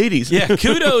back in the 80s. Yeah,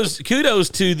 kudos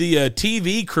to the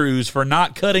TV crews for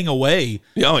not cutting away. Oh,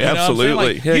 You know what I'm saying?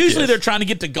 absolutely. Like, Heck usually yes. they're trying to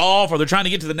get to golf or they're trying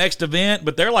to get to the next event,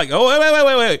 but they're like,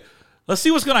 oh, wait. Let's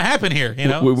see what's going to happen here. You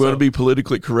know, we want to be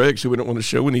politically correct, so we don't want to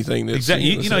show anything. That's,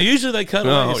 exactly. Usually they cut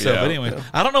away. But anyway, yeah.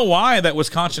 I don't know why that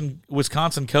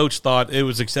Wisconsin coach thought it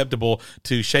was acceptable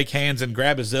to shake hands and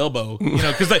grab his elbow.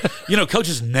 Because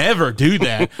coaches never do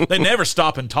that. They never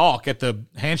stop and talk at the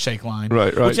handshake line.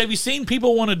 Right. Which have you seen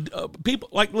people want to people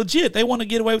like legit? They want to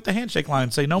get away with the handshake line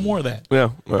and say no more of that.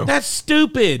 Yeah. Well. That's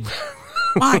stupid.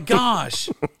 My gosh.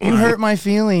 You hurt my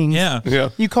feelings.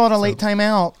 Yeah. You called a late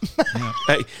timeout.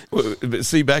 Hey, but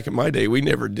see, back in my day, we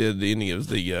never did any of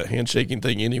the handshaking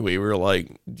thing anyway. We were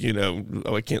like,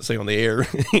 I can't say on the air.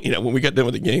 When we got done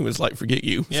with the game, it was like, forget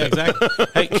you. Yeah, exactly.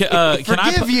 Hey, can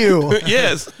Forgive you.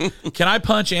 Yes. Can I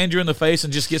punch Andrew in the face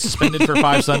and just get suspended for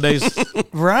 5 Sundays?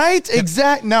 Right?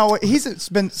 Exact. No, he's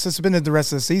been suspended the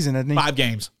rest of the season, hasn't he? 5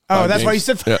 games. Oh, that's why you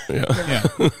said. Yeah.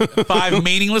 5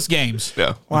 meaningless games.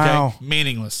 Yeah. Wow. Okay?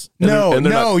 Meaningless.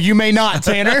 No, you may not,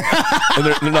 Tanner. And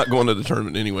they're not going to the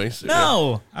tournament anyway. So,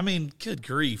 No. I mean, good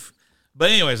grief. But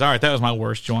anyways, all right, that was my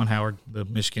worst. Juwan Howard, the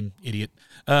Michigan idiot.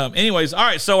 Anyways, all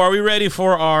right, so are we ready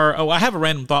for our I have a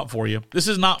random thought for you. This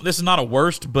is not a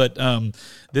worst, but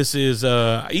this is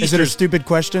Easter. Is it a stupid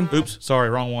question? Oops, sorry,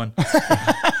 wrong one.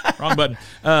 Wrong button.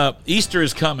 Easter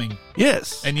is coming.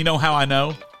 Yes. And you know how I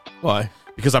know? Why?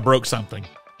 Because I broke something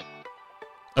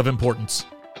of importance.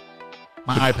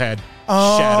 My iPad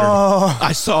shattered.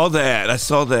 I saw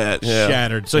that. Yeah.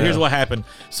 Shattered. So here's what happened.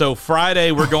 So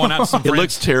Friday we're going out to some It friends.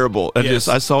 looks terrible. I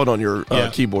saw it on your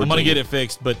keyboard. I'm gonna get it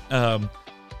fixed, but we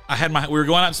were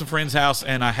going out to some friend's house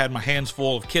and I had my hands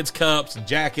full of kids' cups and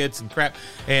jackets and crap,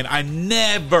 and I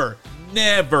never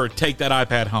take that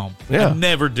iPad home. Yeah. I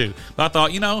never do. But I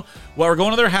thought, while we're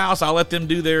going to their house, I'll let them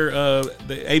do their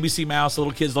the ABC Mouse, the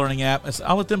little kids learning app.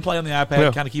 I'll let them play on the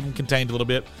iPad, kind of keep them contained a little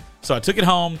bit. So I took it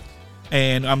home,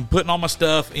 and I'm putting all my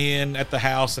stuff in at the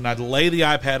house, and I'd lay the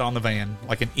iPad on the van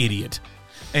like an idiot.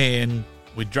 And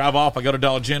we drive off. I go to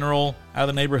Dollar General out of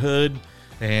the neighborhood,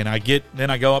 and I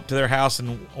go up to their house,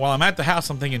 and while I'm at the house,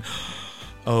 I'm thinking,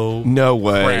 oh, no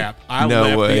way. Crap. I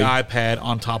left the iPad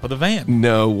on top of the van.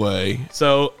 No way.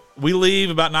 So we leave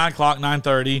about 9 o'clock,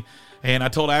 9:30, and I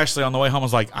told Ashley on the way home, I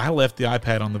was like, I left the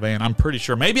iPad on the van. I'm pretty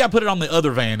sure. Maybe I put it on the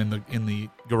other van in the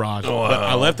garage, but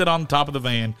I left it on the top of the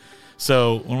van.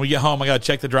 So when we get home, I got to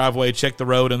check the driveway, check the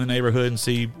road in the neighborhood, and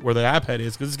see where the iPad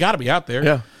is, because it's got to be out there.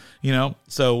 Yeah.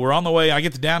 So we're on the way. I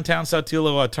get to downtown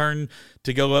Saltillo. I turn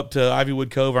to go up to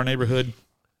Ivywood Cove, our neighborhood,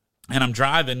 and I'm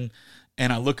driving,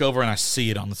 and I look over, and I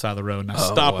see it on the side of the road, and I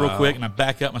stop real quick, and I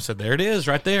back up, and I said, there it is,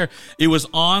 right there. It was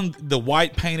on the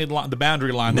white painted line, the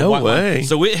boundary line. No way. Line.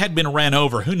 So it had been ran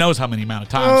over who knows how many amount of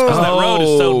times, because that road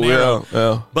is so narrow.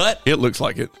 Yeah. But it looks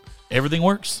like it. Everything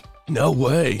works. No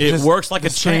way. It works like a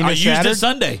screen. I used it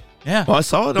Sunday. Yeah. Well, I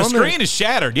saw it the on screen is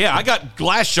shattered. Yeah, I got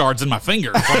glass shards in my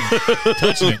finger from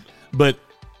touching it. But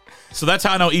so that's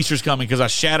how I know Easter's coming, because I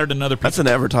shattered another piece. That's an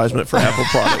advertisement for Apple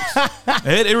products.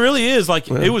 It really is. Like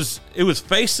it was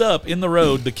face up in the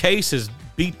road. The case is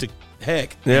beat to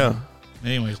heck. Yeah.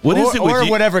 Anyways, what is it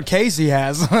with whatever case he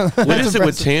has? What is it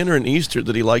with Tanner and Easter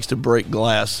that he likes to break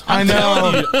glass? I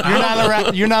know.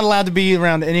 You're not allowed to be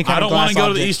around any kind of glass. I don't want to go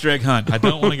to the Easter egg hunt. I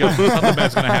don't want to go. Something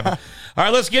bad's going to happen. All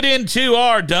right, let's get into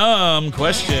our dumb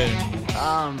question.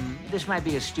 This might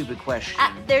be a stupid question.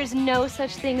 There's no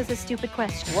such thing as a stupid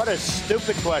question. What a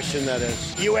stupid question that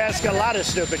is. You ask a lot of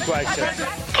stupid questions.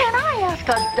 Can I ask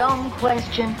a dumb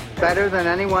question? Better than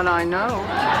anyone I know.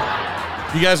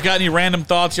 You guys got any random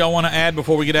thoughts y'all want to add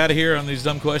before we get out of here on these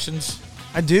dumb questions?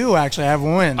 I do actually have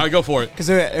one. All right, go for it. Because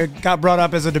it got brought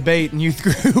up as a debate in youth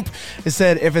group. It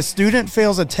said, if a student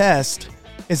fails a test,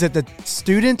 is it the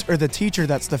student or the teacher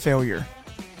that's the failure?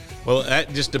 Well,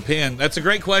 that just depends. That's a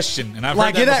great question, and I've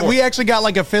heard that before. We actually got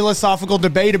like a philosophical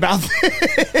debate about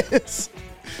this.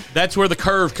 That's where the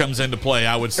curve comes into play,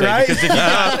 I would say. Right? Because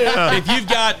if you've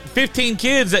got 15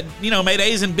 kids that made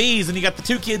A's and B's, and you got the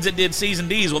 2 kids that did C's and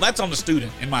D's, well, that's on the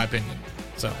student, in my opinion.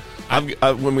 So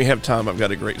When we have time, I've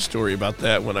got a great story about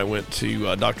that. When I went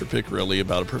to Dr. Piccarelli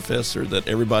about a professor that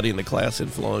everybody in the class had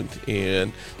flunked,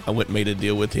 and I went and made a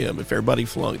deal with him. If everybody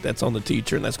flunked, that's on the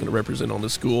teacher, and that's going to represent on the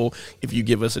school. If you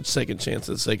give us a second chance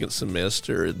at the second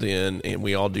semester, then and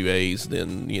we all do A's,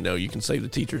 then you can save the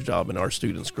teacher's job and our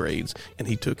students' grades. And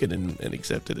he took it and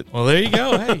accepted it. Well, there you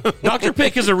go. Hey, Dr.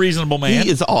 Pick is a reasonable man. He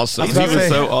is awesome. He was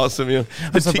so awesome. Yeah.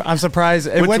 I'm surprised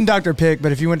it wasn't Dr. Pick,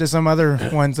 but if you went to some other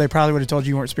ones, they probably would have told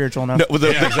you weren't spiritual enough. No,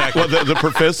 exactly. Well, the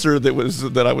professor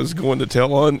that I was going to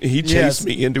tell on, he chased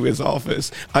me into his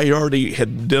office. I already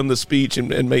had done the speech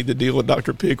and made the deal with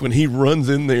Dr. Pick. When he runs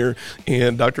in there,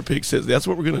 and Dr. Pick says, "That's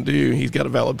what we're going to do." He's got a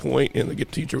valid point, and the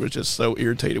teacher was just so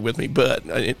irritated with me. But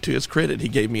to his credit, he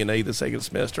gave me an A the second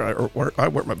semester. I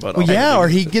worked my butt off. Well, yeah, or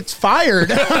he gets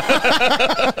fired.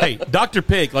 Hey, Dr.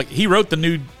 Pick, he wrote the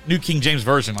New King James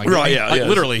Version.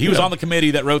 Literally, he was on the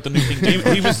committee that wrote the New King James.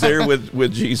 He was there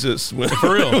with Jesus.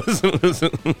 For real.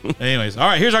 Anyways, all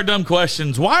right, here's our dumb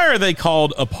questions. Why are they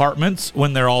called apartments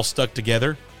when they're all stuck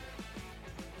together?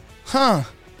 Huh?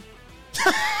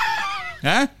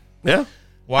 Huh? Yeah.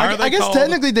 Why are they I guess called?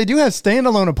 technically they do have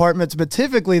standalone apartments, but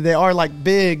typically they are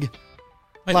big.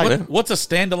 Wait, what's a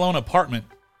standalone apartment?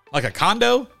 Like a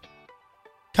condo?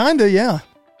 Kinda, yeah.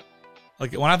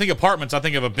 Like when I think apartments, I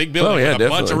think of a big building with a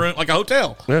definitely. bunch of room, like a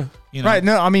hotel. Yeah. Right.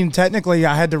 No, I mean technically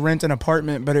I had to rent an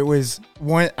apartment, but it was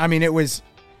one. I mean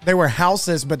they were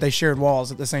houses, but they shared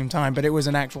walls at the same time. But it was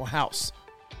an actual house.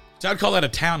 So I'd call that a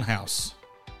townhouse.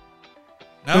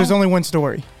 No? It was only one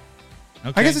story.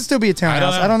 Okay. I guess it'd still be a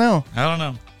townhouse. I don't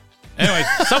know. Anyway,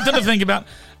 something to think about.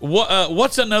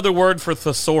 What's another word for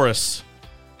thesaurus?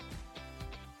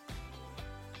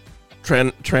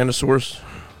 Tyrannosaurus.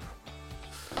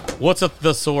 What's a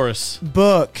thesaurus?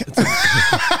 Book.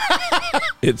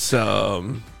 It's a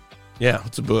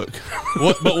book.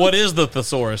 But what is the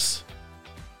thesaurus?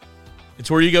 It's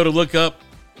where you go to look up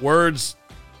words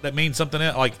that mean something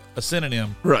else, like a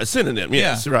synonym. Right, synonym.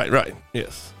 Yes, yeah. Right.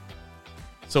 Yes.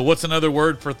 So what's another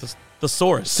word for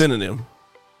thesaurus? Synonym.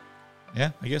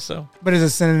 Yeah, I guess so. But is a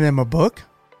synonym a book?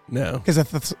 No. Because a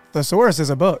thesaurus is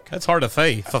a book. That's hard to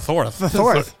say. Thesaurus.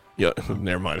 Thesaurus. Yeah,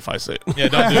 never mind if I say it. Yeah,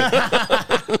 don't do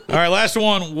it. All right, last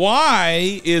one.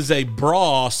 Why is a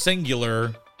bra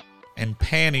singular and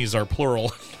panties are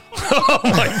plural? Oh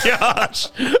my gosh.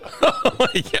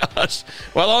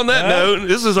 Well, on that note,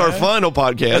 this is our final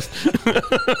podcast.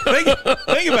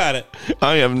 Think about it.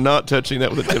 I am not touching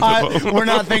that with a 10-foot. We're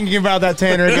not thinking about that,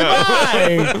 Tanner.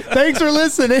 Goodbye. Thanks for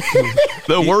listening.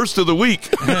 The worst of the week.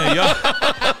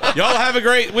 Y'all have a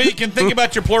great week and think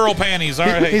about your plural panties. All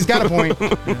right. He's got a point.